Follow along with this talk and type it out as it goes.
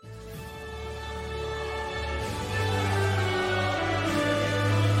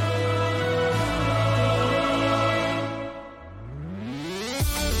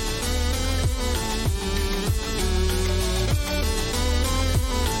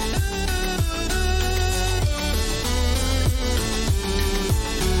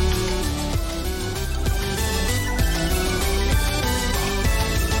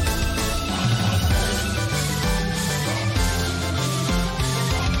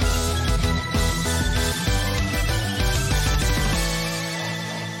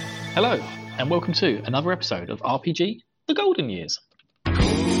Hello, and welcome to another episode of RPG The Golden Years.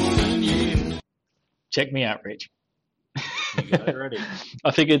 Check me out, Rich. You got it ready.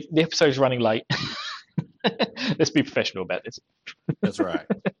 I figured the episode's running late. Let's be professional about this. That's right.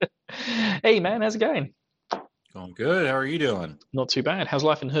 Hey, man, how's it going? Going good. How are you doing? Not too bad. How's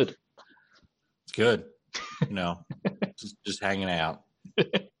life in Hood? It's good. You know, just hanging out.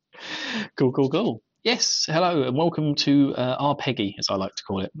 Cool. Yes, hello, and welcome to our Peggy, as I like to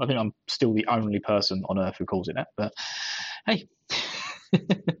call it. I think I'm still the only person on Earth who calls it that, but hey.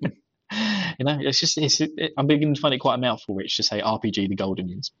 You know, I'm beginning to find it quite a mouthful, Rich, to say RPG The Golden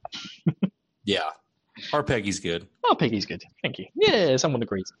Years. Yeah. Our Peggy's good. Oh, Peggy's good. Thank you. Yeah, someone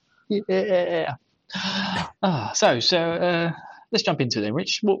agrees. Yeah. So let's jump into it then,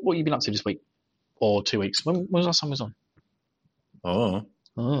 Rich. What have you been up to this week? Or 2 weeks? When was last time I was on? Oh.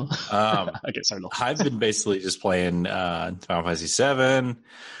 I get so lost. I've been basically just playing Final Fantasy VII,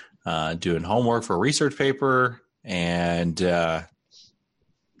 doing homework for a research paper, and going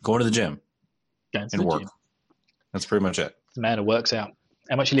to the gym and work. Gym. That's pretty much it. The man who works out.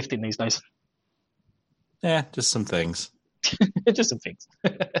 How much are you lifting these days? Yeah, just some things. Just some things.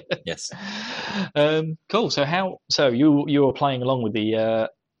 Yes. Cool. So you were playing along with the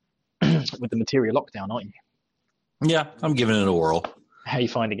with the materia lockdown, aren't you? Yeah, I'm giving it a whirl. How are you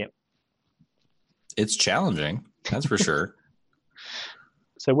finding it? It's challenging, that's for sure.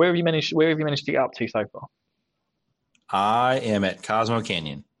 So where have you managed to get up to so far? I am at Cosmo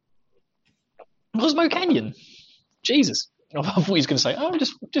Canyon. Cosmo Canyon? Jesus. I thought he was going to say, I'm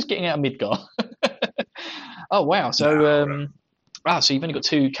just getting out of Midgar. Oh, wow. So, so you've only got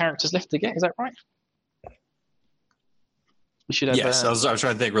 2 characters left to get, is that right? We should have, yes, I was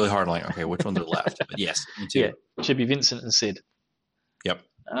trying to think really hard. Like, okay, which ones are left? But yes, me too. Yeah, it should be Vincent and Sid. Yep.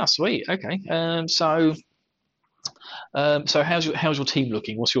 Ah, sweet. Okay. So how's your team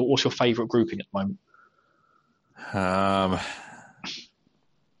looking? What's your favourite grouping at the moment?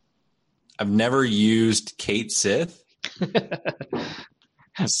 I've never used Kate Sith.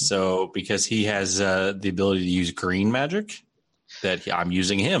 So because he has the ability to use green magic, I'm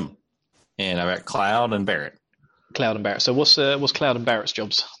using him, and I've got Cloud and Barrett. Cloud and Barrett. So what's Cloud and Barrett's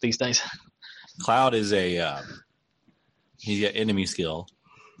jobs these days? Cloud is he's got enemy skill.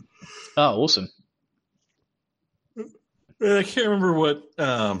 Oh, awesome. I can't remember what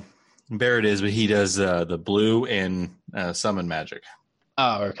Barrett is, but he does the blue and summon magic.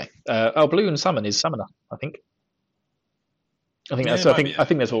 Oh, okay. Blue and summon is summoner, I think. I think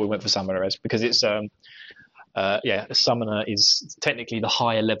that's what we went for summoner as, because it's a summoner is technically the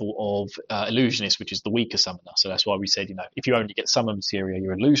higher level of illusionist, which is the weaker summoner. So that's why we said, if you only get summon materia,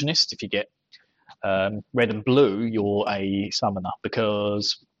 you're an illusionist. If you get red and blue, you're a summoner,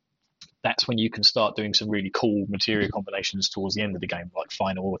 because that's when you can start doing some really cool materia combinations towards the end of the game, like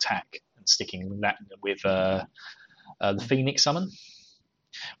final attack and sticking that with the Phoenix summon.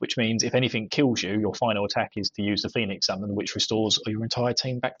 Which means if anything kills you, your final attack is to use the Phoenix summon, which restores your entire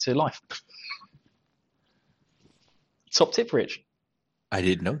team back to life. Top tip, Rich. I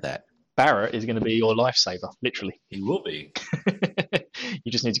didn't know that. Barrett is going to be your lifesaver, literally. He will be.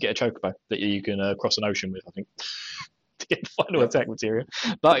 You just need to get a chocobo that you can cross an ocean with, I think, to get the final attack material.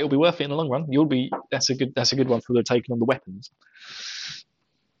 But it'll be worth it in the long run. That's a good one for the taking on the weapons.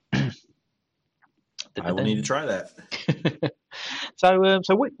 I will need to try that. So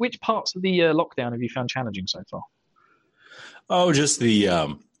which parts of the lockdown have you found challenging so far? Oh, just the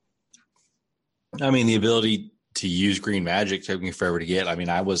ability to use green magic took me forever to get. I mean,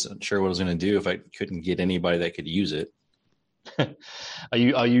 I wasn't sure what I was going to do if I couldn't get anybody that could use it. Are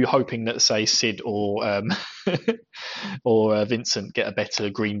you hoping that, say, Sid or or Vincent get a better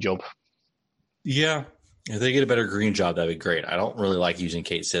green job? Yeah. If they get a better green job, that'd be great. I don't really like using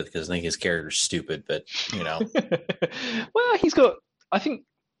Kate Sith because I think his character's stupid, but, Well, I think,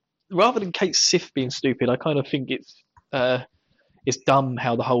 rather than Kate Sith being stupid, I kind of think it's dumb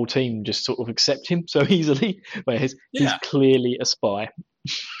how the whole team just sort of accept him so easily, whereas he's clearly a spy.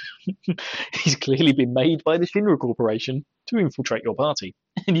 He's clearly been made by the Shinra Corporation to infiltrate your party.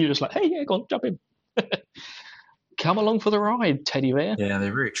 And you're just like, hey, yeah, go on, jump in. Come along for the ride, teddy bear. Yeah,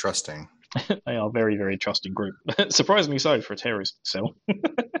 they're very trusting. They are a very, very trusting group. Surprisingly so for a terrorist cell.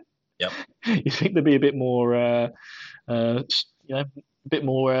 Yep. You think they'd be a bit more, a bit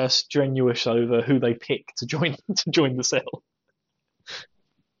more strenuous over who they pick to join the cell.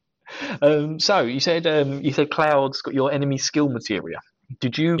 So you said Cloud's got your enemy skill materia.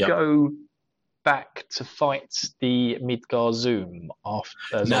 Did you go back to fight the Midgar Zoom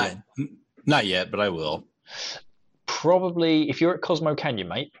after? Not yet, but I will. Probably, if you're at Cosmo Canyon,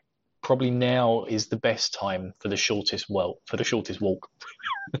 mate, probably now is the best time for the shortest walk.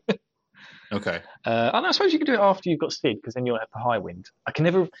 Okay. And I suppose you could do it after you've got Sid, because then you'll have the high wind. I can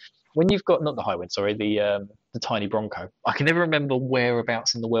never, when you've got not the high wind, sorry, the tiny Bronco. I can never remember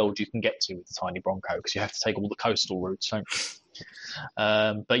whereabouts in the world you can get to with the tiny Bronco, because you have to take all the coastal routes, don't you?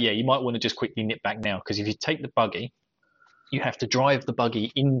 But yeah, you might want to just quickly nip back now, because if you take the buggy, you have to drive the buggy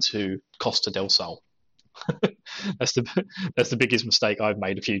into Costa del Sol. That's the biggest mistake I've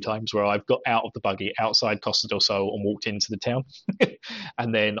made a few times, where I've got out of the buggy outside Costa del Sol and walked into the town.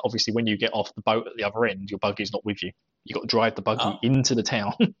 And then obviously when you get off the boat at the other end, your buggy's not with you. You've got to drive the buggy into the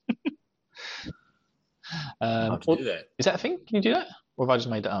town. How to do that? Is that a thing? Can you do that? Or have I just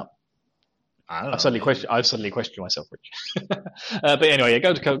made that up? I don't know. I've suddenly questioned myself, Rich. But anyway,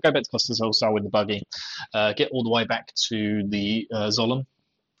 go back to Costa del Sol in the buggy, get all the way back to the Zolan.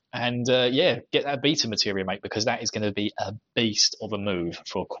 And get that beta materia, mate, because that is going to be a beast of a move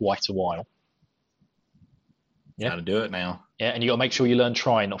for quite a while. Yeah, got to do it now. Yeah, and you got to make sure you learn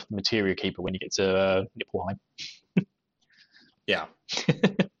Trine off the materia keeper when you get to Nibelheim. Yeah.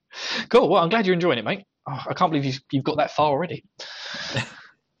 Cool. Well, I'm glad you're enjoying it, mate. Oh, I can't believe you've got that far already.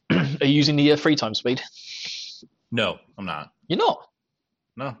 Are you using the free time speed? No, I'm not. You're not?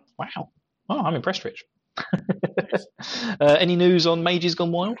 No. Wow. Oh, I'm impressed, Rich. Any news on Mages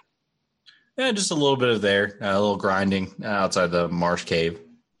Gone Wild? Yeah, just a little bit of there, a little grinding outside the Marsh Cave.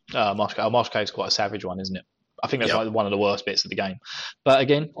 Marsh Cave's quite a savage one, isn't it? I think that's like one of the worst bits of the game. But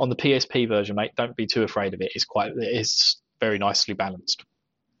again, on the PSP version, mate, don't be too afraid of it. It's very nicely balanced.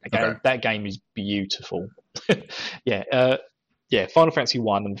 Again, that game is beautiful. Final Fantasy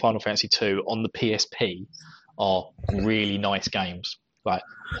 1 and Final Fantasy 2 on the PSP are really nice games. Like,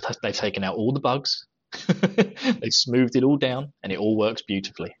 they've taken out all the bugs. They've smoothed it all down, and it all works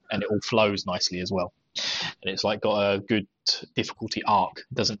beautifully, and it all flows nicely as well. And it's like got a good difficulty arc.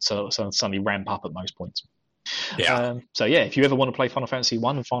 It doesn't suddenly ramp up at most points. Yeah. If you ever want to play Final Fantasy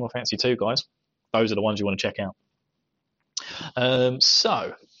 1 and Final Fantasy 2, guys, those are the ones you want to check out.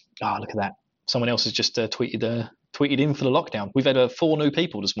 Look at that. Someone else has just tweeted in for the lockdown. We've had 4 new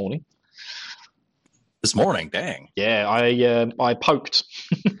people this morning. This morning, dang. Yeah, I poked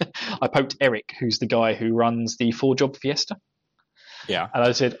Eric, who's the guy who runs the 4-job Fiesta. Yeah. And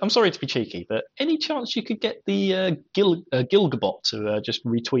I said, I'm sorry to be cheeky, but any chance you could get the Gilgabot to just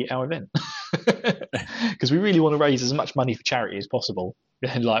retweet our event? Because we really want to raise as much money for charity as possible.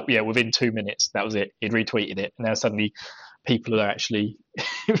 And within 2 minutes, that was it. He'd retweeted it. And now suddenly people are actually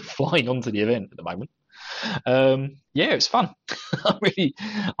flying onto the event at the moment. It's fun.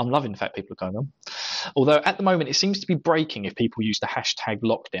 I'm loving the fact people are going on. Although at the moment it seems to be breaking if people use the hashtag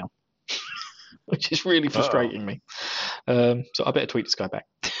lockdown, which is really frustrating me. So I better tweet this guy back.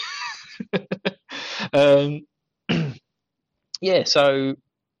 I'm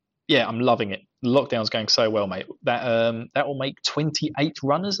loving it. The lockdown's going so well, mate. That will make 28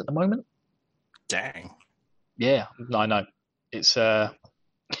 runners at the moment. Dang. Yeah, I know. It's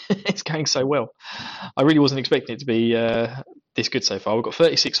it's going so well. I really wasn't expecting it to be this good so far. We've got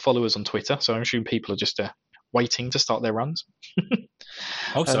 36 followers on Twitter, so I'm assuming people are just waiting to start their runs.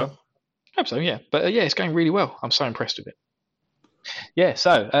 Hope so. Hope so, yeah. But it's going really well. I'm so impressed with it. Yeah,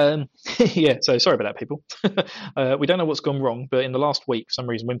 so sorry about that, people. We don't know what's gone wrong, but in the last week, for some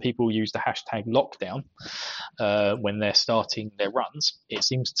reason, when people use the hashtag lockdown when they're starting their runs, it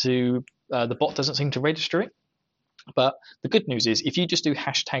seems to the bot doesn't seem to register it. But the good news is, if you just do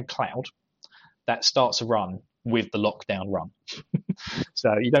hashtag cloud, that starts a run with the lockdown run.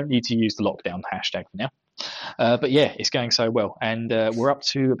 So you don't need to use the lockdown hashtag for now. But yeah, it's going so well. And we're up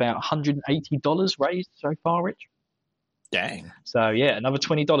to about $180 raised so far, Rich. Dang. So yeah, another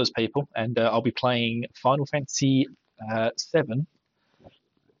 $20, people. And I'll be playing Final Fantasy 7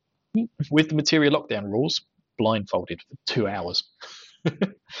 with the materia lockdown rules blindfolded for 2 hours.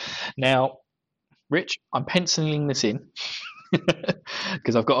 Now, Rich, I'm penciling this in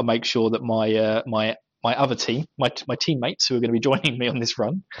because I've got to make sure that my other team, my teammates who are going to be joining me on this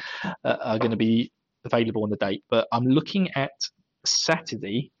run, are going to be available on the date. But I'm looking at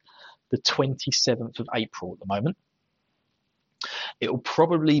Saturday, the 27th of April at the moment. It will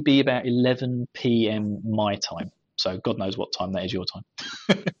probably be about 11 p.m. my time. So God knows what time that is your time.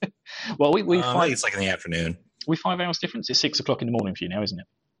 Well, we I think it's like in the afternoon. We 5 hours difference. It's 6 o'clock in the morning for you now, isn't it?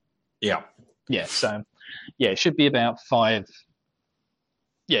 Yeah. Yeah, so it should be about 5.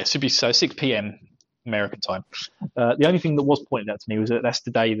 Yeah, it should be 6 p.m. American time. The only thing that was pointed out to me was that that's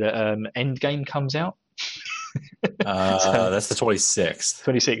the day that Endgame comes out. That's the 26th.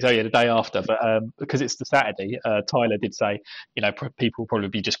 26th. Oh yeah, the day after. But because it's the Saturday, Tyler did say, people will probably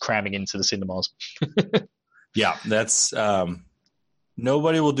be just cramming into the cinemas. Yeah, that's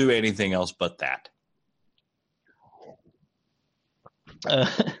Nobody will do anything else but that.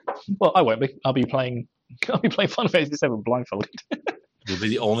 Well, I won't be. I'll be playing Final Fantasy VII blindfolded. You'll be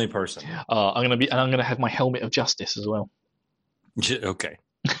the only person. I'm gonna have my helmet of justice as well. Okay.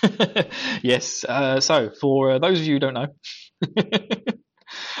 Yes. So for those of you who don't know,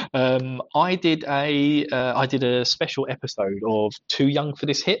 I did a special episode of Too Young for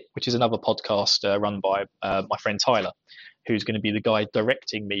This Hit, which is another podcast run by my friend Tyler, who's going to be the guy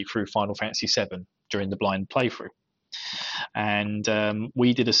directing me through Final Fantasy VII during the blind playthrough. And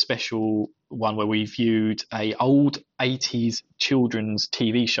we did a special one where we viewed a old 80s children's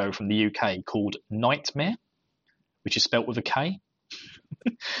TV show from the UK called Nightmare, which is spelt with a K.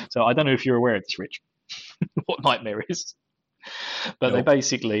 So I don't know if you're aware of this, Rich, what Nightmare is. But nope. They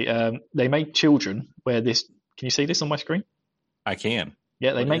basically they make children wear this. Can you see this on my screen? I can.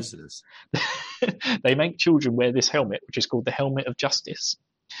 Yeah, they make this. They make children wear this helmet, which is called the Helmet of Justice.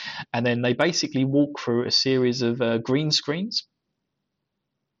 And then they basically walk through a series of green screens.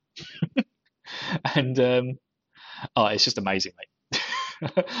 And it's just amazing, mate.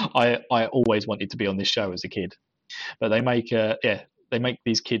 I always wanted to be on this show as a kid. But they make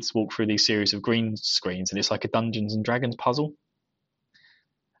these kids walk through these series of green screens, and it's like a Dungeons and Dragons puzzle.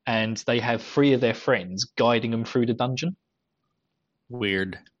 And they have 3 of their friends guiding them through the dungeon.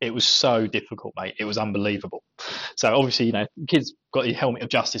 Weird. It was so difficult, mate. It was unbelievable. So obviously, kid's got the Helmet of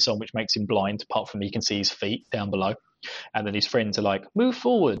Justice on, which makes him blind, apart from he can see his feet down below. And then his friends are like, move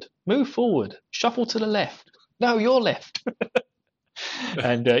forward, shuffle to the left. No, you're left.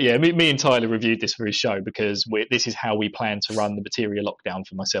 And me and Tyler reviewed this for his show because this is how we plan to run the Materia lockdown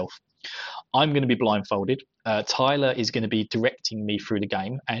for myself. I'm going to be blindfolded. Tyler is going to be directing me through the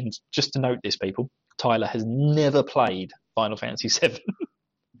game. And just to note this, people, Tyler has never played Final Fantasy VII.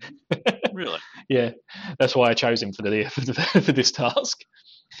 Really? Yeah, that's why I chose him for this task.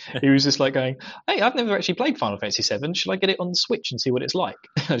 He was just like going, "Hey, I've never actually played Final Fantasy VII. Should I get it on the Switch and see what it's like?"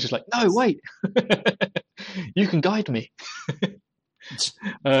 I was just like, "No, wait, you can guide me."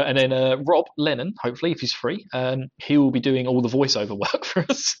 And then Rob Lennon, hopefully, if he's free, he will be doing all the voiceover work for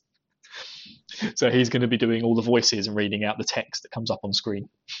us. So he's going to be doing all the voices and reading out the text that comes up on screen.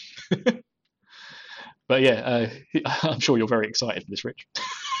 But yeah, I'm sure you're very excited for this, Rich.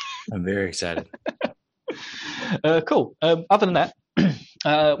 I'm very excited. Cool. Other than that,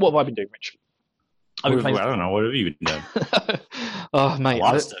 what have I been doing, Rich? I don't know. What have you been doing? Oh, mate. A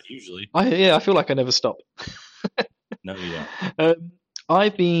lot of stuff, usually. I feel like I never stop. No, you don't.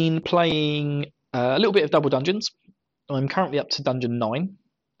 I've been playing a little bit of Double Dungeons. I'm currently up to Dungeon 9.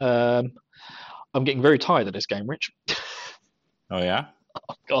 I'm getting very tired of this game, Rich. Oh, yeah?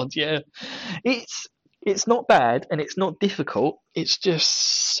 Oh, God, yeah. It's not bad and it's not difficult. It's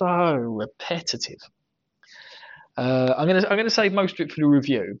just so repetitive. I'm gonna save most of it for the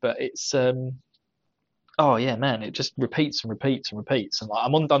review, but it's oh yeah, man, it just repeats and repeats and repeats. And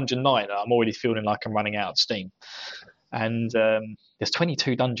I'm on Dungeon 9 and I'm already feeling like I'm running out of steam. And there's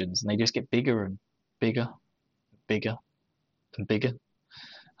 22 dungeons and they just get bigger and bigger, bigger and bigger.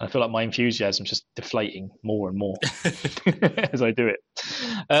 I feel like my enthusiasm's just deflating more and more as I do it.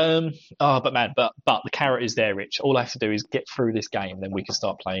 But the carrot is there, Rich. All I have to do is get through this game, then we can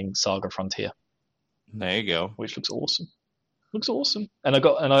start playing Saga Frontier. There you go. Which looks awesome. Looks awesome. And I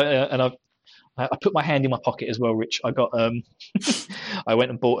put my hand in my pocket as well, Rich. I got I went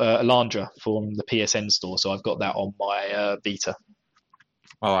and bought a Elandra from the PSN store, so I've got that on my Vita.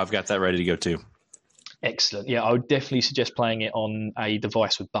 Oh, I've got that ready to go too. Excellent. Yeah, I would definitely suggest playing it on a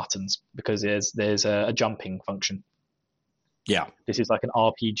device with buttons because there's a jumping function. Yeah. This is like an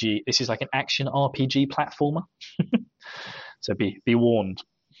RPG. This is like an action RPG platformer. So be warned.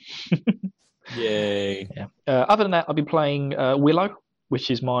 Yay. Yeah. Other than that, I've been playing Willow,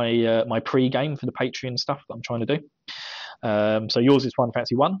 which is my pre-game for the Patreon stuff that I'm trying to do. So yours is Final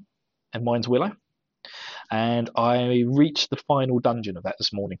Fantasy 1 and mine's Willow. And I reached the final dungeon of that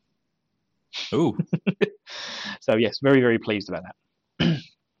this morning. Ooh. So yes, very, very pleased about that.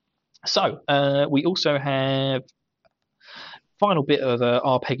 So we also have final bit of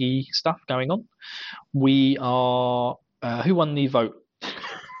RPG stuff going on. We are who won the vote?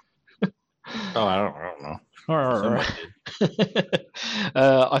 Oh, I don't know.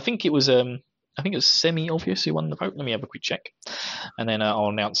 I think it was semi-obvious who won the vote. Let me have a quick check, and then I'll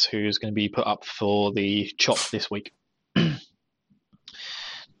announce who's going to be put up for the chop this week.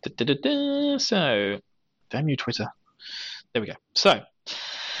 So, damn you, Twitter. There we go. So,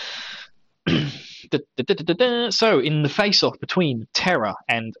 so in the face-off between Terra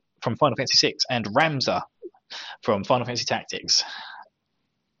and from Final Fantasy VI and Ramza from Final Fantasy Tactics,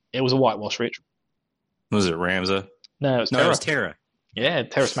 it was a whitewash, Rich. Was it Ramza? No, it was Terra. It was Terra. Yeah,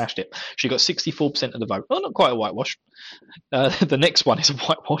 Terra smashed it. She got 64% of the vote. Well, not quite a whitewash. The next one is a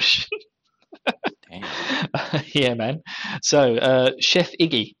whitewash. Damn. Yeah, man. So, Chef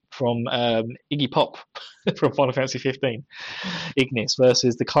Iggy from Iggy Pop from Final Fantasy 15, Ignis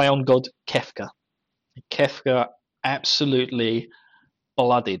versus the clown god Kefka. Kefka absolutely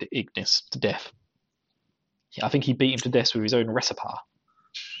blooded Ignis to death. I think he beat him to death with his own recipe.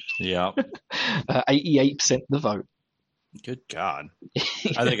 Yeah. 88% of the vote. Good God.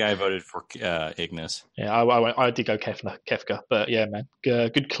 I think I voted for Ignis. Yeah, I did go Kefka, but yeah, man,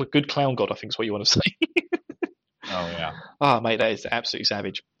 good clown god, I think is what you want to say. Oh yeah. Oh, mate, that is absolutely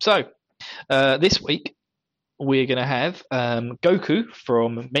savage. So this week we're going to have Goku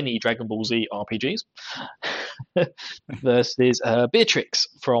from many Dragon Ball Z RPGs versus Beatrix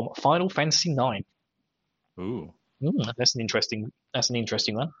from Final Fantasy IX. Ooh. That's an interesting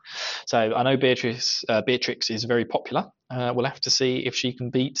one. So I know Beatrix is very popular. We'll have to see if she can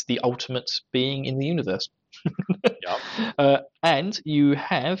beat the ultimate being in the universe. Yep. And you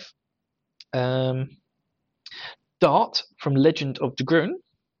have Dart from Legend of Dragoon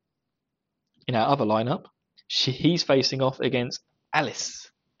in our other lineup. He's facing off against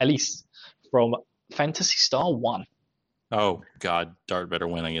Alice from Phantasy Star 1. Oh God, Dart better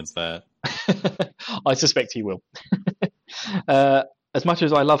win against that. I suspect he will. As much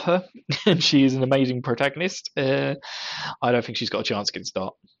as I love her, and she is an amazing protagonist, I don't think she's got a chance against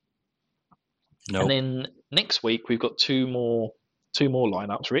Dart. Nope. And then next week we've got two more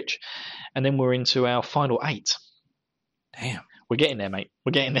lineups, Rich, and then we're into our final 8. Damn. We're getting there, mate.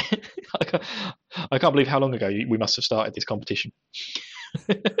 We're getting there. I can't believe how long ago we must have started this competition.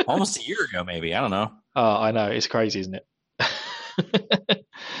 Almost a year ago, maybe. I don't know. Oh, I know. It's crazy, isn't it?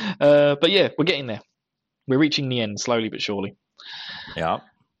 But yeah, we're getting there. We're reaching the end slowly but surely. Yeah.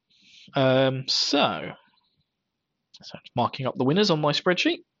 So marking up the winners on my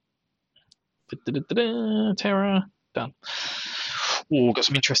spreadsheet. Terra, done. Oh, got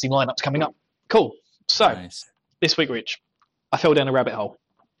some interesting lineups coming up. Cool. So nice. This week, Rich, I fell down a rabbit hole.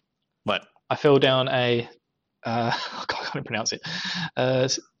 What? I fell down a I can't even pronounce it.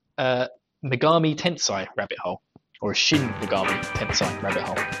 Megami Tensei rabbit hole, or a Shin Megami Tensei rabbit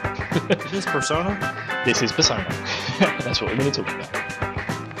hole. Is this Persona? This is Persona. That's what we're going to talk about.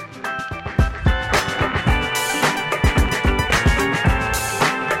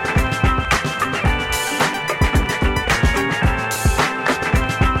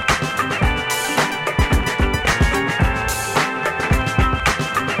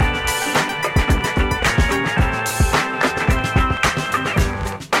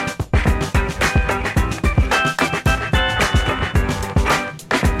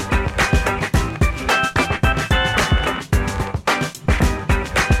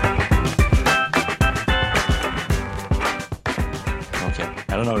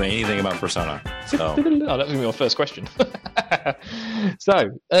 Persona. So. Oh, that was going to be my first question.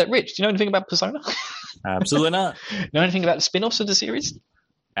 So, Rich, do you know anything about Persona? Absolutely not. Know anything about the spin-offs of the series?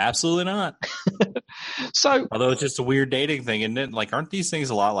 Absolutely not. So, although it's just a weird dating thing, isn't it? Like, aren't these things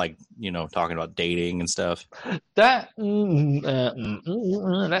a lot like, talking about dating and stuff? That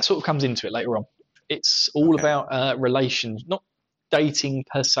sort of comes into it later on. It's all about relations, not dating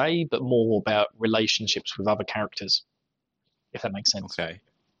per se, but more about relationships with other characters, if that makes sense. Okay.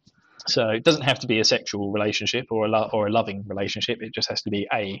 So it doesn't have to be a sexual relationship or a loving relationship. It just has to be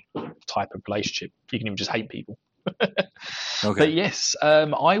a type of relationship. You can even just hate people. Okay. But yes,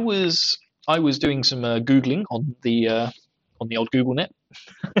 I was doing some Googling on the old Google net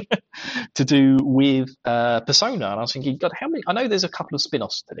to do with Persona, and I was thinking, God, how many? I know there's a couple of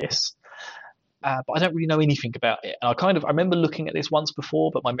spin-offs to this, but I don't really know anything about it. And I remember looking at this once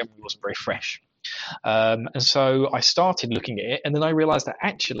before, but my memory wasn't very fresh. And so I started looking at it, and then I realized that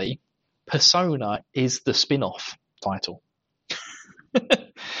actually Persona is the spin-off title.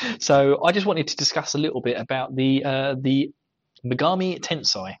 So I just wanted to discuss a little bit about the Megami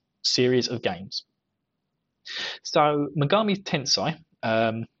Tensei series of games. So Megami Tensei,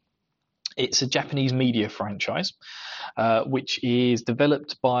 it's a Japanese media franchise, which is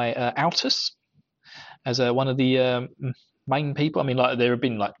developed by Altus as one of the main people. I mean, like there have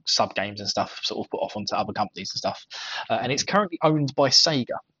been like sub games and stuff sort of put off onto other companies and stuff, and it's currently owned by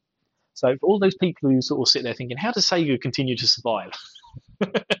Sega. So for all those people who sort of sit there thinking, how does Sega continue to survive?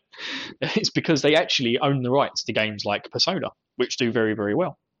 It's because they actually own the rights to games like Persona, which do very, very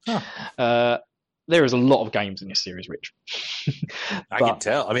well. Huh. There is a lot of games in this series, Rich. I can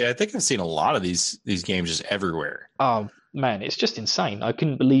tell. I mean, I think I've seen a lot of these games just everywhere. Oh man, it's just insane. I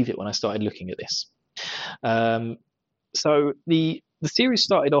couldn't believe it when I started looking at this. So the series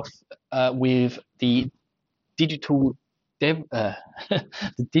started off with the digital the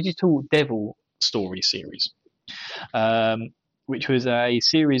Digital Devil Story series, which was a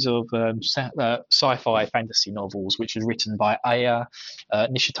series of sci-fi fantasy novels, which was written by Aya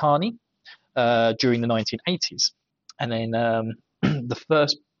Nishitani during the 1980s. And then the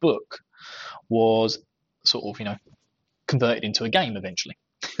first book was sort of, converted into a game eventually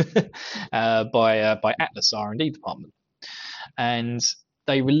by Atlas R&D department. And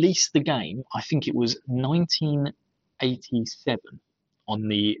they released the game, I think it was 1987, on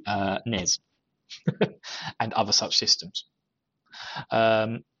the NES and other such systems.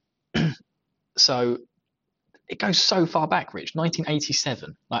 So it goes so far back, Rich.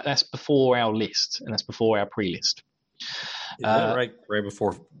 1987. Like, that's before our list, and that's before our pre-list. Is that right? Right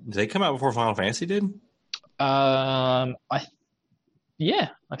before? Did they come out before Final Fantasy did? I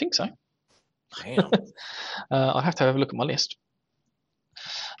think so. Damn. I have to have a look at my list.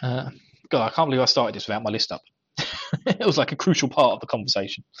 God, I can't believe I started this without my list up. It was like a crucial part of the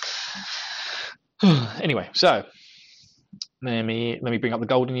conversation. Anyway, so let me bring up the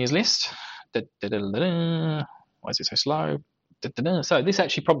Golden Years list. Why is it so slow? So this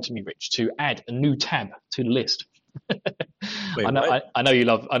actually prompted me, Rich, to add a new tab to the list. Wait, I know you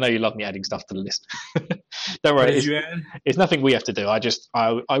love me adding stuff to the list. Don't worry, what did you add? It's nothing we have to do. I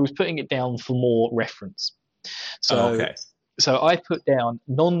was putting it down for more reference. So okay. So I put down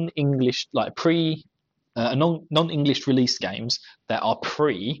non-English, like non-English released games that are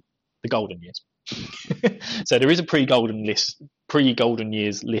pre the Golden Years. So there is a pre-Golden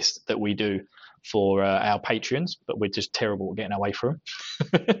Years list that we do for our Patreons, but we're just terrible at getting our way through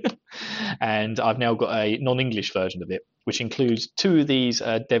them. And I've now got a non-English version of it, which includes two of these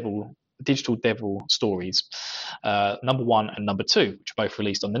Digital Devil stories, number 1 and number 2, which are both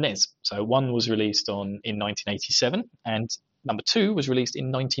released on the NES. So one was released in 1987, and number 2 was released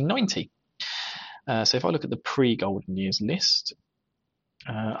in 1990. So if I look at the pre-Golden Years list,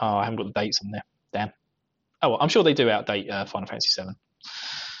 I haven't got the dates on there. Damn. Oh, well, I'm sure they do outdate Final Fantasy 7.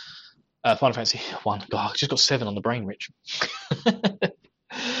 Final Fantasy 1. God, I've just got 7 on the brain, Rich.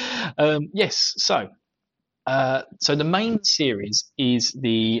 Yes, so the main series is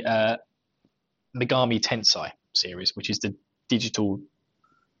the Megami Tensei series, which is the Digital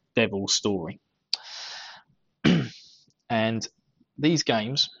Devil story. And these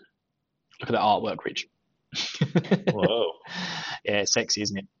games, look at that artwork, Rich. Whoa. Yeah, it's sexy,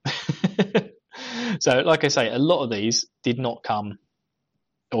 isn't it? So, like I say, a lot of these did not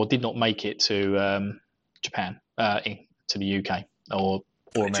make it to Japan, to the UK or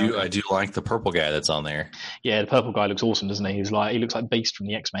America. I do like the purple guy that's on there. Yeah, the purple guy looks awesome, doesn't he? He looks like Beast from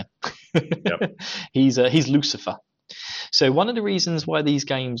the X-Men. Yep. He's Lucifer. So one of the reasons why these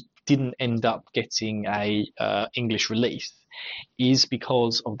games didn't end up getting a English release is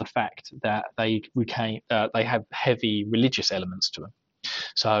because of the fact that they have heavy religious elements to them.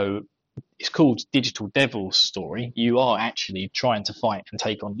 So it's called Digital Devil's Story. You are actually trying to fight and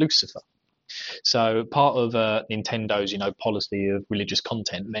take on Lucifer. So part of Nintendo's policy of religious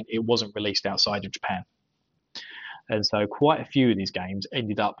content meant it wasn't released outside of Japan, and so quite a few of these games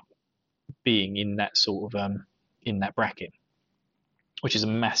ended up being in that sort of in that bracket, which is a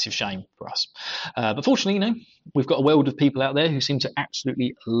massive shame for us. But fortunately, we've got a world of people out there who seem to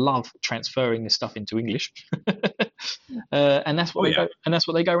absolutely love transferring this stuff into English, and that's what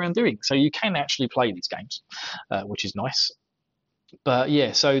they go around doing. So you can actually play these games, which is nice. But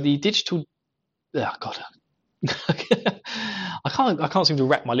yeah, so the digital. Oh God, I can't seem to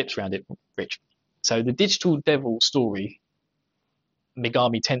wrap my lips around it, Rich. So the Digital Devil story,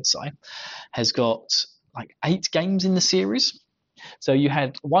 Megami Tensei, has got like 8 games in the series. So you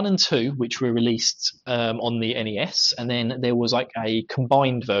had 1 and 2, which were released on the NES, and then there was like a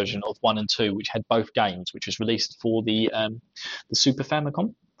combined version of 1 and 2, which had both games, which was released for the Super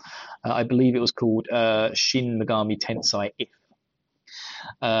Famicom. I believe it was called Shin Megami Tensei If.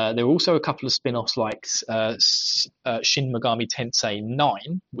 There were also a couple of spin-offs like Shin Megami Tensei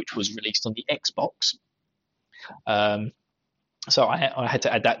 9, which was released on the Xbox. So I had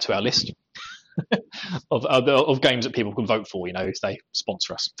to add that to our list of games that people can vote for, if they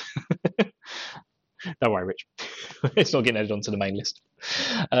sponsor us. Don't worry, Rich. It's not getting added onto the main list.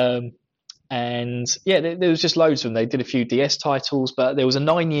 And yeah, there was just loads of them. They did a few DS titles, but there was a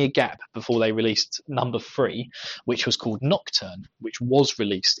 9-year gap before they released number 3, which was called Nocturne, which was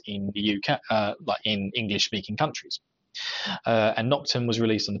released in the UK, like in English-speaking countries. And Nocturne was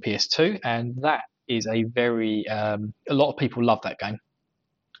released on the PS2, and that is a lot of people love that game.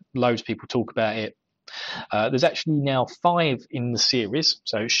 Loads of people talk about it. There's actually now 5 in the series.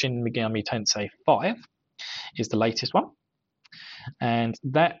 So Shin Megami Tensei 5 is the latest one. And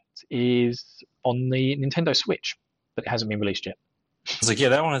that is on the Nintendo Switch. but it hasn't been released yet. It's like, yeah,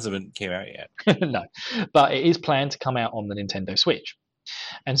 that one hasn't came out yet. No, but it is planned to come out on the Nintendo Switch.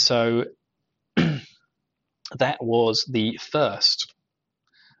 And so that was the first.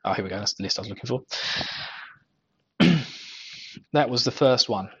 Oh, here we go. That's the list I was looking for. That was the first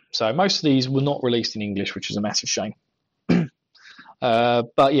one. So most of these were not released in English, which is a massive shame.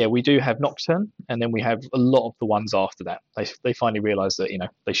 But yeah, we do have Nocturne, and then we have a lot of the ones after that. They finally realised that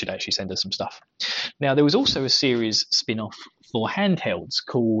they should actually send us some stuff. Now there was also a series spin-off for handhelds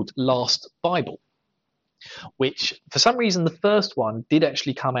called Last Bible, which for some reason the first one did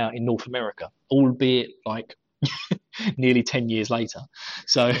actually come out in North America, albeit like nearly 10 years later.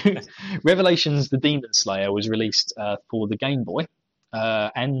 So Revelations: The Demon Slayer was released for the Game Boy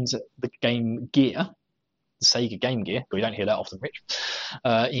and the Game Gear. The Sega Game Gear, but we don't hear that often, Rich,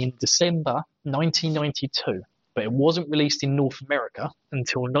 in December 1992. But it wasn't released in North America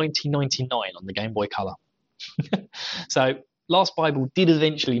until 1999 on the Game Boy Color. So Last Bible did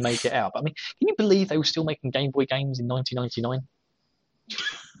eventually make it out. But I mean, can you believe they were still making Game Boy games in 1999?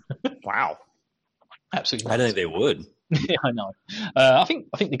 Wow. Absolutely. I don't think they would. Yeah, I know. I think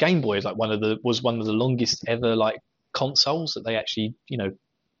the Game Boy is like one of the longest ever like consoles that they actually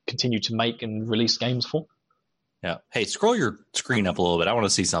continue to make and release games for. Yeah. Hey, scroll your screen up a little bit. I want to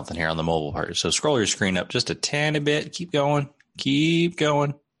see something here on the mobile part. So scroll your screen up just a tiny bit. Keep going. Keep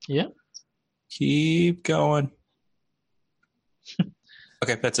going. Yeah. Keep going.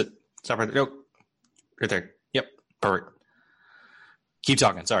 Okay, that's it. Stop right there. Go. Right there. Yep. Perfect. Keep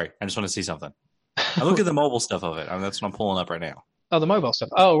talking. Sorry. I just want to see something. I look at the mobile stuff of it. That's what I'm pulling up right now. Oh, the mobile stuff.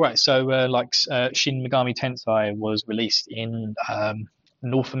 Oh, right. So Shin Megami Tensei was released in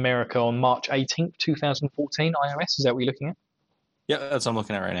North America on March 18th, 2014, iOS. Is that what you're looking at? Yeah, that's what I'm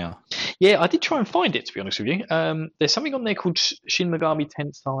looking at right now. Yeah, I did try and find it, to be honest with you. There's something on there called Shin Megami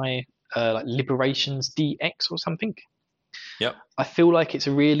Tensei like Liberations DX or something. Yep. I feel like it's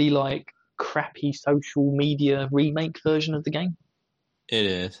a really like crappy social media remake version of the game. It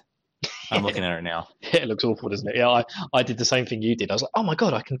is. I'm looking at it now. It looks awful, doesn't it? Yeah, I did the same thing you did. I was like, oh my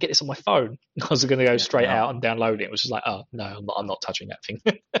God, I can get this on my phone. I was going to go straight out and download it. It was just like, oh, no, I'm not touching that thing.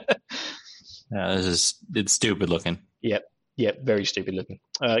 Yeah, it's stupid looking. Yep, very stupid looking.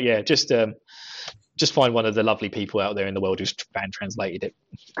 Yeah, just find one of the lovely people out there in the world who's fan translated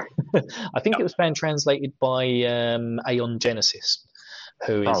it. I think it was fan translated by Aeon Genesis,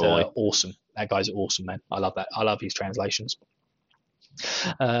 who is awesome. That guy's awesome, man. I love that. I love his translations.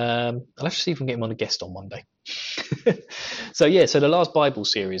 I'll have to see if we can get him on a guest on one day. So the Last Bible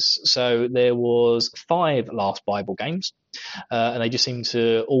series. So there was 5 Last Bible games, and they just seemed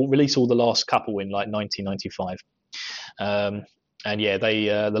to release all the last couple in like 1995. And yeah,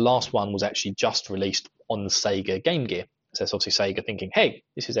 the last one was actually just released on the Sega Game Gear. So it's obviously Sega thinking, hey,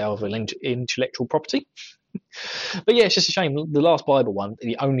 this is our intellectual property. But yeah, it's just a shame. The Last Bible one,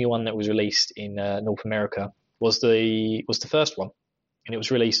 the only one that was released in North America, was the first one. And it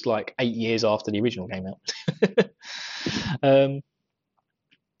was released like 8 years after the original came out.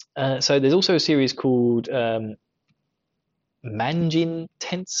 So there's also a series called Manjin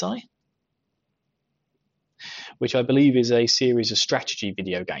Tensei, which I believe is a series of strategy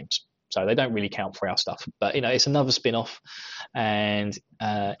video games. So they don't really count for our stuff. But, it's another spin-off. And,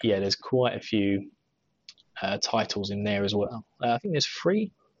 there's quite a few titles in there as well. I think there's 5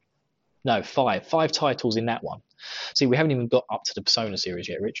 titles in that one. See, we haven't even got up to the Persona series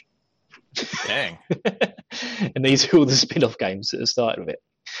yet, Rich. Dang. And these are all the spin-off games that have started with it.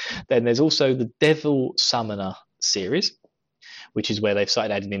 Then there's also the Devil Summoner series, which is where they've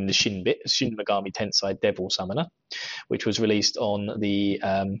started adding in the Shin Megami Tensei Devil Summoner, which was released on the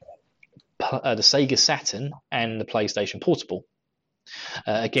Sega Saturn and the PlayStation Portable.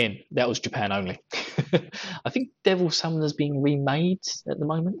 Again, that was Japan only. I think Devil Summoner's being remade at the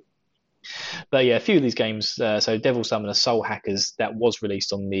moment. But yeah, a few of these games, so Devil Summoner Soul Hackers, that was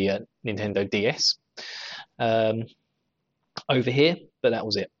released on the Nintendo DS over here, but that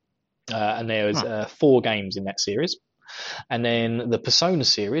was it. And there was 4 games in that series. And then the Persona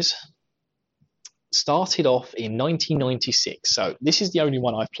series started off in 1996. So this is the only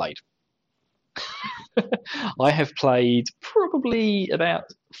one I've played. I have played probably about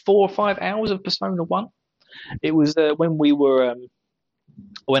 4 or 5 hours of Persona 1. It was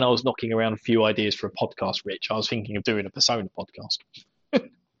when I was knocking around a few ideas for a podcast, Rich. I was thinking of doing a Persona podcast.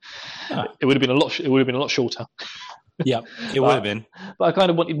 It would have been a lot shorter. Yeah, it would have been. But I kind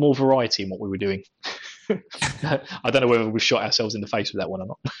of wanted more variety in what we were doing. I don't know whether we shot ourselves in the face with that one or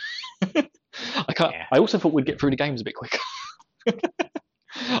not. I also thought we'd get through the games a bit quicker.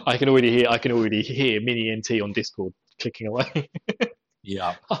 I can already hear Mini NT on Discord clicking away.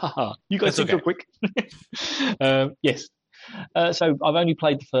 Yeah. You guys think you're quick. Yes. So I've only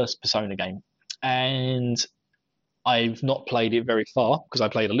played the first Persona game, and I've not played it very far because I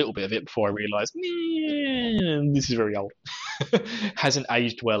played a little bit of it before I realised this is very old. Hasn't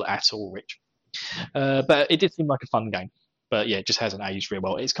aged well at all, Rich. But it did seem like a fun game. But yeah, it just hasn't aged very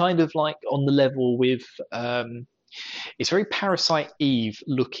well. It's kind of like on the level with, it's very Parasite Eve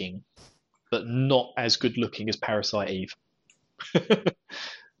looking, but not as good looking as Parasite Eve.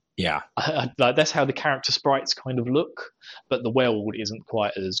 Yeah, like that's how the character sprites kind of look, but the world isn't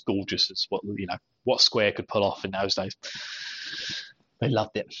quite as gorgeous as what Square could pull off in those days. They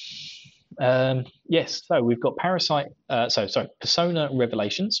loved it. Yes, so we've got Persona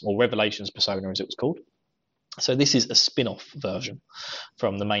Revelations, or Revelations Persona as it was called. So this is a spin-off version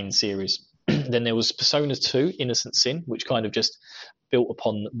from the main series. Then there was Persona 2 Innocent Sin, which kind of just built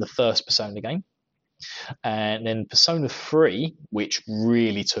upon the first Persona game. And then Persona 3, which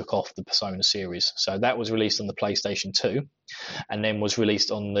really took off the Persona series. So that was released on the PlayStation 2 and then was released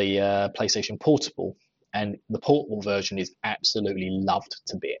on the PlayStation Portable. And the portable version is absolutely loved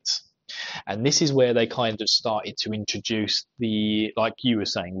to bits. And this is where they kind of started to introduce the, like you were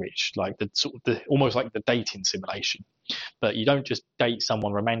saying, Rich, like almost like the dating simulation. But you don't just date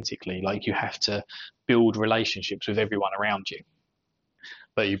someone romantically, like you have to build relationships with everyone around you.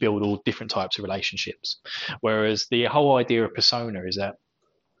 But you build all different types of relationships. Whereas the whole idea of Persona is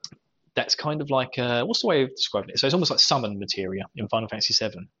that's kind of like, what's the way of describing it? So it's almost like summon materia in Final Fantasy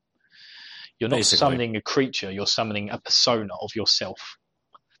VII. You're not summoning a creature, you're summoning a persona of yourself.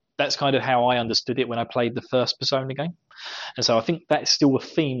 That's kind of how I understood it when I played the first Persona game. And so I think that's still a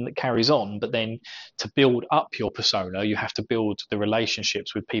theme that carries on, but then to build up your persona, you have to build the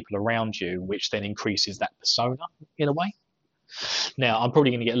relationships with people around you, which then increases that persona in a way. Now, I'm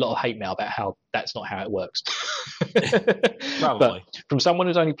probably going to get a lot of hate mail about how that's not how it works. Probably. But from someone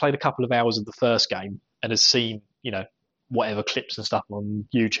who's only played a couple of hours of the first game and has seen, whatever clips and stuff on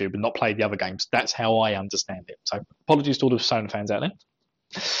YouTube and not played the other games, that's how I understand it. So apologies to all the Persona fans out there.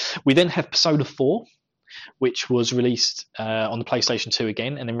 We then have Persona 4, which was released on the PlayStation 2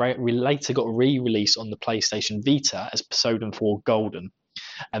 again, and then later got re-released on the PlayStation Vita as Persona 4 Golden.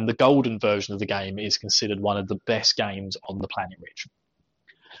 And the Golden version of the game is considered one of the best games on the planet, Rich.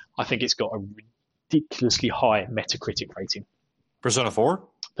 I think it's got a ridiculously high Metacritic rating. Persona 4?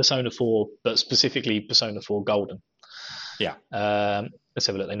 Persona 4, but specifically Persona 4 Golden. Yeah. Let's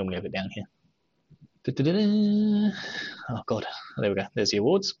have a look. They normally have it down here. Oh, God. There we go. There's the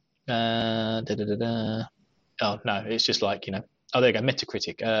awards. Oh, no. It's just like, Oh, there you go.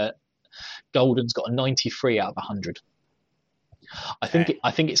 Metacritic. Golden's got a 93 out of 100. I think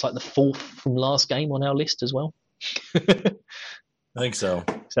it's like the fourth from last game on our list as well. I think so.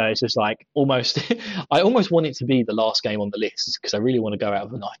 So it's just like almost. I almost want it to be the last game on the list because I really want to go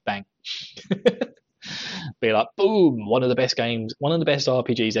out with a knife bang. Be like, boom! One of the best games, one of the best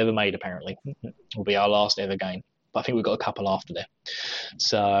RPGs ever made. Apparently, will be our last ever game. But I think we've got a couple after there.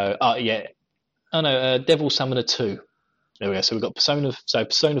 So, yeah. Oh no, Devil Summoner 2. There we go. So we've got Persona. So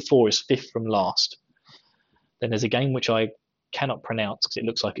Persona 4 is fifth from last. Then there's a game which I cannot pronounce because it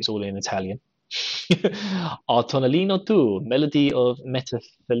looks like it's all in Italian. Artonellino 2, Melody of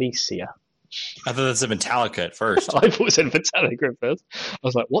Metafelicia. I thought that's a Metallica at first. I thought it said Metallica at first. I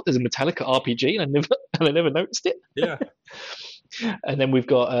was like, what? There's a Metallica RPG? And I never noticed it. Yeah. And then we've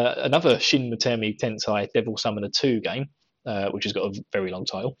got another Shin Megami Tensei Devil Summoner 2 game, which has got a very long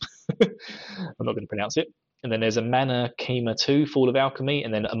title. I'm not going to pronounce it. And then there's a Mana Kima 2, Fall of Alchemy,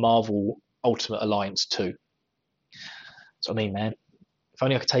 and then a Marvel Ultimate Alliance 2. That's what I mean, man. If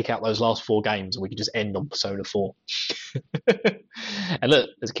only I could take out those last four games and we could just end on Persona 4. And look,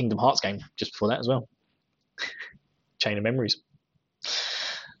 there's a Kingdom Hearts game just before that as well. Chain of Memories.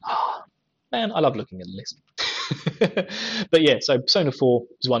 Oh, man, I love looking at the list. But yeah, so Persona 4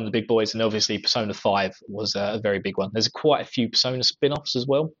 is one of the big boys, and obviously Persona 5 was a very big one. There's quite a few Persona spin-offs as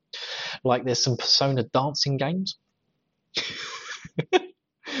well. Like there's some Persona dancing games.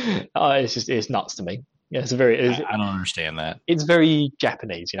 It's nuts to me. Yeah, I don't understand that. It's very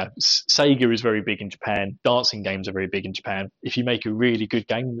Japanese, Sega is very big in Japan. Dancing games are very big in Japan. If you make a really good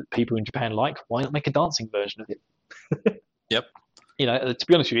game that people in Japan like, why not make a dancing version of it? Yep. To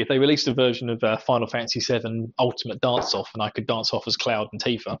be honest with you, if they released a version of Final Fantasy VII Ultimate Dance Off and I could dance off as Cloud and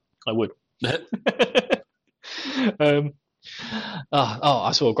Tifa, I would.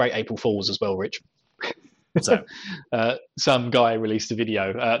 I saw a great April Fool's as well, Rich. So, some guy released a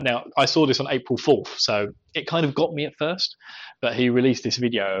video. Now, I saw this on April 4th, so it kind of got me at first, but he released this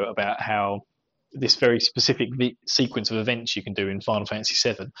video about how this very specific sequence of events you can do in Final Fantasy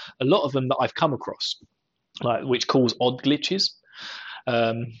VII, a lot of them that I've come across, which cause odd glitches.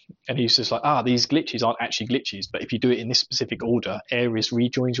 And he's just like, these glitches aren't actually glitches, but if you do it in this specific order, Ares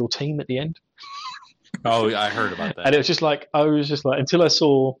rejoins your team at the end. Oh, I heard about that. And it was just like, until I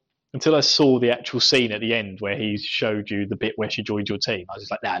saw the actual scene at the end where he showed you the bit where she joined your team, I was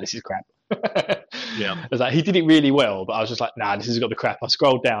just like, nah, this is crap. Yeah. I was like, he did it really well, but I was just like, nah, this has got the crap. I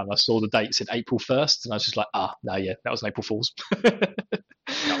scrolled down, I saw the date said April 1st, and I was just like, no, yeah, that was an April Fool's.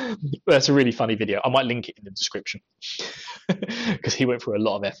 That's a really funny video. I might link it in the description because he went through a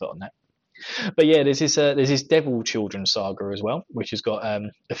lot of effort on that. But yeah, there's this Devil Children saga as well, which has got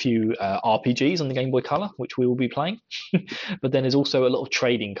a few RPGs on the Game Boy Color, which we will be playing. But then there's also a lot of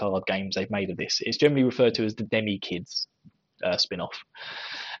trading card games they've made of this. It's generally referred to as the Demi Kids spin-off.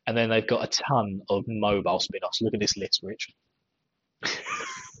 And then they've got a ton of mobile spin-offs. Look at this list, Rich.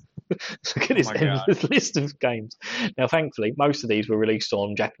 Look at this endless list of games. Now, thankfully, most of these were released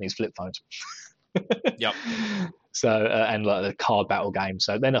on Japanese flip phones. Yep. So, and like the card battle games,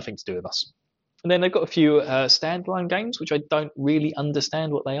 so they're nothing to do with us. And then they've got a few standalone games, which I don't really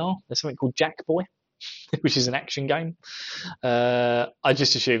understand what they are. There's something called Jackboy, which is an action game. I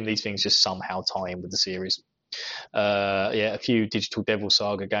just assume these things just somehow tie in with the series. A few Digital Devil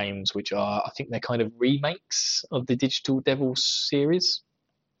Saga games, which are, I think they're kind of remakes of the Digital Devil series,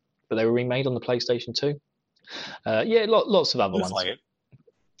 but they were remade on the PlayStation 2. Lots of other ones. Like it.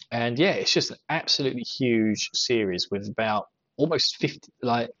 And yeah, it's just an absolutely huge series with about almost 50,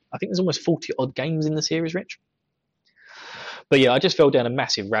 I think there's almost 40 odd games in the series, Rich. But yeah, I just fell down a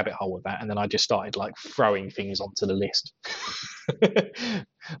massive rabbit hole with that, and then I just started throwing things onto the list. The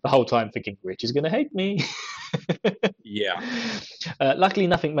whole time thinking, Rich is going to hate me. Yeah. Luckily,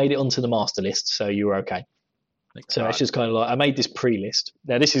 nothing made it onto the master list, so you were okay. So it's just kind of I made this pre-list.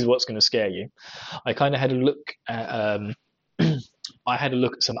 Now, this is what's going to scare you. I kind of had a look at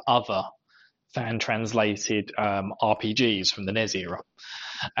some other fan-translated RPGs from the NES era.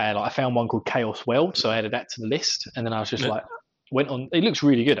 And I found one called Chaos World, so I added that to the list. And then I was just went on. It looks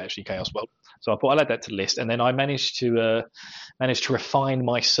really good, actually, Chaos World. So I thought I'll add that to the list. And then I managed to refine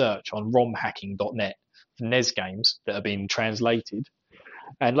my search on romhacking.net for NES games that have been translated.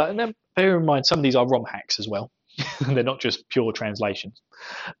 And then bear in mind, some of these are ROM hacks as well. They're not just pure translations.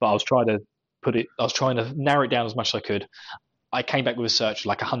 But I was trying to narrow it down as much as I could. I came back with a search of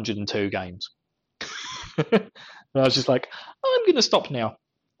 102 games. And I was just like, I'm going to stop now.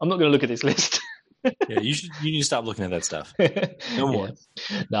 I'm not going to look at this list. Yeah, you need to stop looking at that stuff. No more.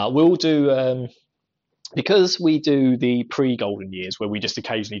 Yeah. Now, we'll do, because we do the pre-Golden Years, where we just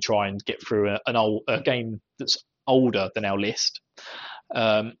occasionally try and get through a game that's older than our list,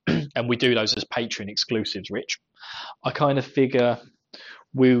 and we do those as Patreon exclusives, Rich. I kind of figure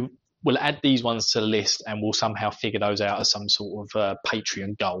we'll add these ones to the list, and we'll somehow figure those out as some sort of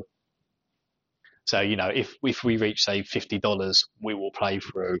Patreon goal. So, if we reach, say, $50, we will play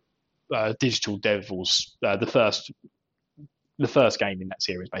through Digital Devils, the first game in that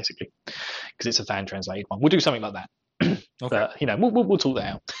series, basically, because it's a fan-translated one. We'll do something like that. Okay. But, we'll talk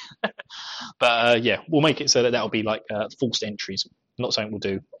that out. But, we'll make it so that'll be forced entries, not something we'll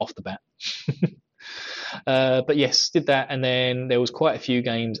do off the bat. But yes, did that, and then there was quite a few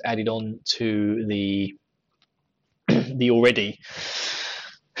games added on to the already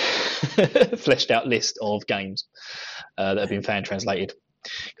fleshed out list of games that have been fan translated.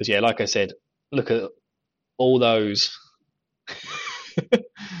 Because like I said, look at all those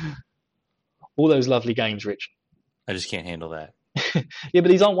lovely games, Rich. I just can't handle that. Yeah, but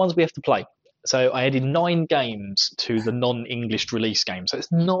these aren't ones we have to play. So I added 9 games to the non-English release game. So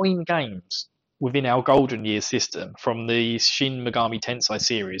it's 9 games within our Golden Years system from the Shin Megami Tensei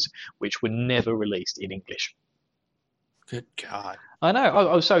series, which were never released in English. Good God. I know.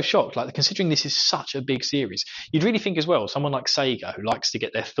 I was so shocked. Considering this is such a big series, you'd really think as well, someone like Sega, who likes to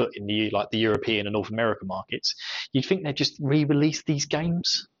get their foot in the European and North American markets, you'd think they'd just re-release these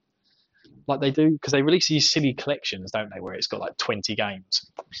games like they do, because they release these silly collections, don't they, where it's got 20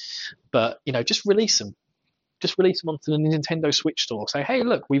 games. But, just release them. Just release them onto the Nintendo Switch store. Say, hey,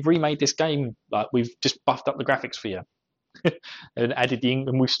 look, we've remade this game. We've just buffed up the graphics for you. And added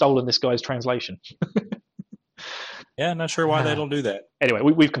and we've stolen this guy's translation. Yeah, not sure why they don't do that. Anyway,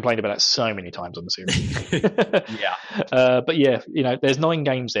 we've complained about that so many times on the series. Yeah. But yeah, there's 9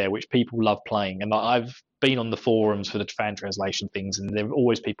 games there which people love playing. And I've been on the forums for the fan translation things, and there are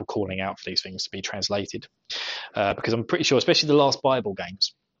always people calling out for these things to be translated. Because I'm pretty sure, especially the last Bible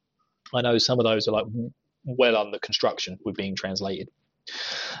games, I know some of those are well under construction with being translated.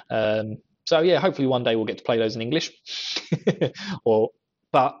 So yeah, hopefully one day we'll get to play those in English.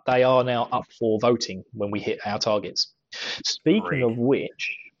 But they are now up for voting when we hit our targets. Speaking of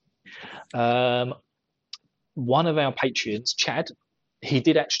which, one of our Patreons, Chad, he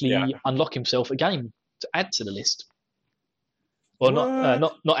did actually unlock himself a game to add to the list. Well,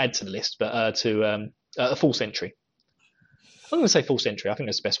 not add to the list, but to a full century. I'm going to say full century. I think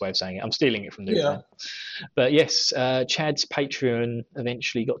that's the best way of saying it. I'm stealing it from Noob. But yes, Chad's Patreon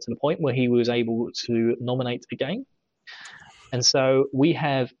eventually got to the point where he was able to nominate a game. And so we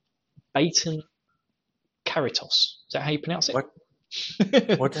have Baton Caritos. Is that how you pronounce it?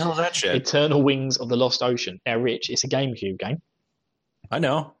 What the hell is that shit? Eternal Wings of the Lost Ocean. Now, Rich, it's a GameCube game. I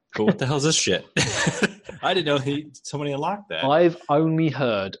know. But what the hell is this shit? I didn't know somebody unlocked that. I've only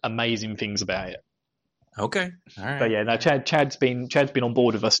heard amazing things about it. Okay. All right. But yeah, no, Chad's been on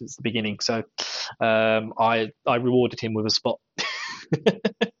board with us since the beginning. So I rewarded him with a spot. Okay.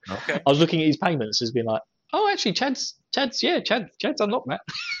 I was looking at his payments as being like, oh, actually, Chad's unlocked that.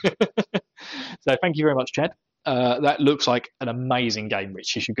 So thank you very much, Chad. That looks like an amazing game,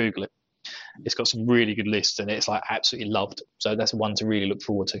 Rich. You should Google it. It's got some really good lists, and it's like absolutely loved. So that's one to really look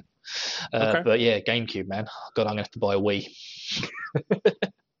forward to. Okay. But yeah, GameCube, man. God, I'm gonna have to buy a Wii.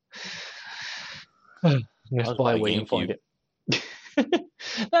 I'm gonna have to buy a Wii and find it.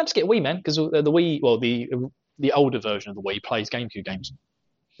 No, just get a Wii, man, because the Wii, well, the older version of the Wii plays GameCube games.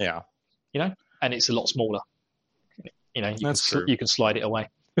 Yeah. You know, and it's a lot smaller. You know, true. You can slide it away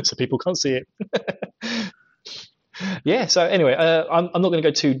so people can't see it. Yeah. So anyway, I'm not going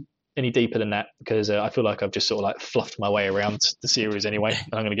to go any deeper than that because I feel like I've just sort of like fluffed my way around the series anyway.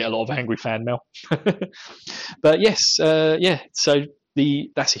 And I'm going to get a lot of angry fan mail. But yes, yeah. So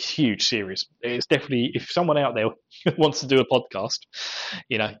that's a huge series. It's definitely, if someone out there wants to do a podcast,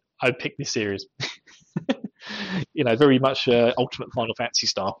 you know, I'd pick this series. You know, very much Ultimate Final Fantasy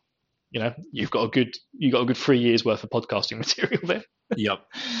style. You know, you've got a good 3 years worth of podcasting material there. Yep.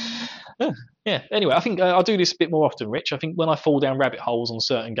 Yeah. Anyway, I think I'll do this a bit more often, Rich. I think when I fall down rabbit holes on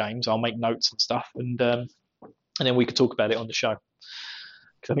certain games, I'll make notes and stuff, and then we could talk about it on the show.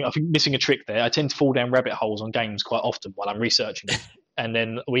 Because I think missing a trick there. I tend to fall down rabbit holes on games quite often while I'm researching it, and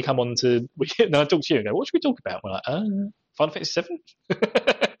then we come on to I talk to you and go, "What should we talk about?" We're like, Final Fantasy VII.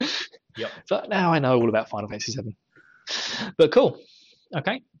 Yep. So now I know all about Final Fantasy VII. But cool.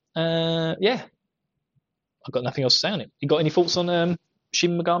 Okay. Yeah. I've got nothing else to say on it. You got any thoughts on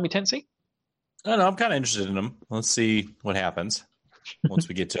Shin Megami Tensei? I don't know. I'm kind of interested in them. Let's see what happens. Once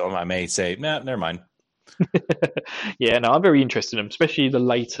we get to them, I may say, nah, never mind. Yeah, no, I'm very interested in them, especially the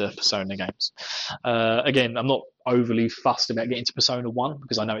later Persona games. Again, I'm not overly fussed about getting to Persona 1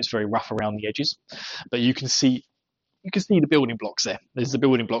 because I know it's very rough around the edges. But you can see the building blocks there. There's the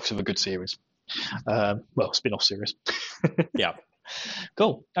building blocks of a good series. Well, spin-off series. Yeah.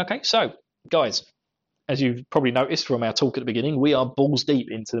 Cool. Okay, so, guys, as you've probably noticed from our talk at the beginning, we are balls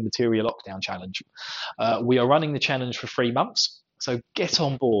deep into the Materia Lockdown Challenge. We are running the challenge for 3 months, so get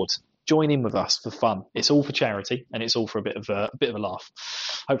on board. Join in with us for fun. It's all for charity, and it's all for a bit of a laugh.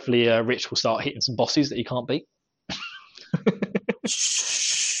 Hopefully, Rich will start hitting some bosses that he can't beat.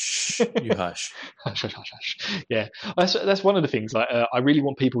 You hush. Hush. Yeah, that's one of the things. Like, I really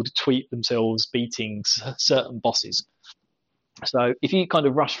want people to tweet themselves beating certain bosses. So if you kind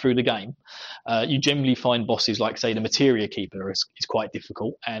of rush through the game, you generally find bosses like, say, the Materia Keeper is quite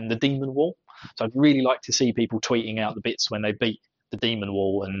difficult, and the Demon Wall. So I'd really like to see people tweeting out the bits when they beat the Demon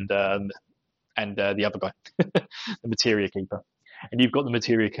Wall and the other guy, the Materia Keeper. And you've got the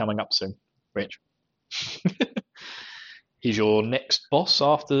Materia coming up soon, Rich. He's your next boss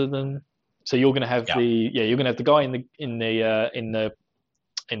after them. So you're going to have you're going to have the guy in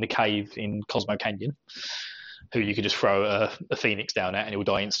the cave in Cosmo Canyon, who you could just throw a phoenix down at and he'll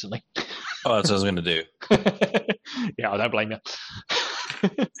die instantly. Oh, that's what I was going to do. Yeah, I don't blame you.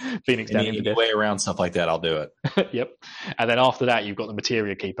 Phoenix down any way around stuff like that, I'll do it. Yep. And then after that, you've got the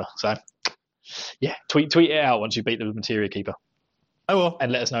Materia Keeper. So, yeah, tweet it out once you beat the Materia Keeper. I will.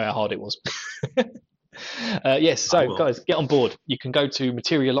 And let us know how hard it was. Yes, so guys, get on board. You can go to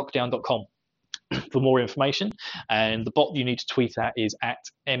materialockdown.com for more information, and the bot you need to tweet at is at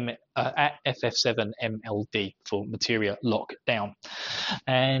FF7MLD for Materia Lockdown.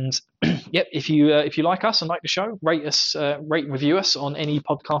 And yep, if you like us and like the show, rate and review us on any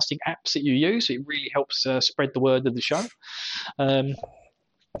podcasting apps that you use. It really helps spread the word of the show.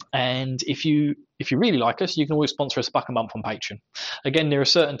 And if you really like us, you can always sponsor us $1 a month on Patreon. Again, there are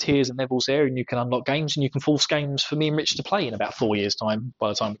certain tiers and levels there, and you can unlock games, and you can force games for me and Rich to play in about 4 years' time. By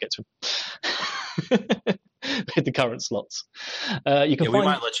the time we get to with the current slots, we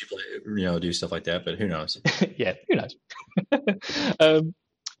might let you play, do stuff like that, but who knows? Yeah, who knows?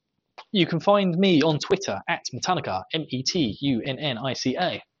 You can find me on Twitter at Metanica,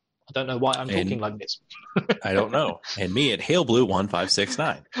 METUNNICA. I don't know why I'm talking like this. I don't know. And me at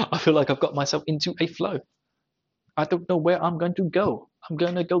HailBlue1569. I feel like I've got myself into a flow. I don't know where I'm going to go. I'm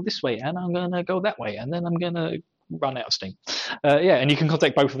going to go this way, and I'm going to go that way, and then I'm going to run out of steam. Yeah, and you can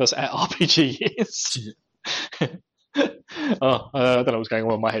contact both of us at RPGs. I don't know what's going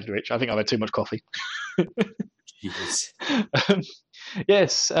on in my head, Rich. I think I've had too much coffee. Jeez.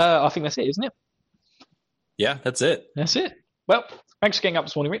 Yes, I think that's it, isn't it? Yeah, that's it. That's it. Well, thanks for getting up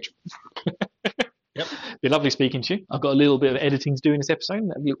this morning, Rich. Yep. Been lovely speaking to you. I've got a little bit of editing to do in this episode.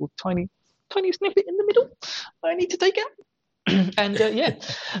 That little tiny snippet in the middle I need to take out. And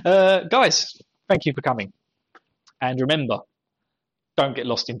guys, thank you for coming. And remember, don't get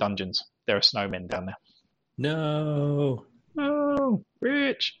lost in dungeons. There are snowmen down there. No,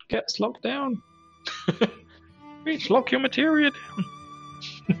 Rich, get us locked down. Rich, lock your materia down.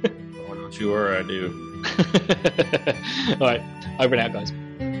 I'm not sure I do. All right, over and out, guys.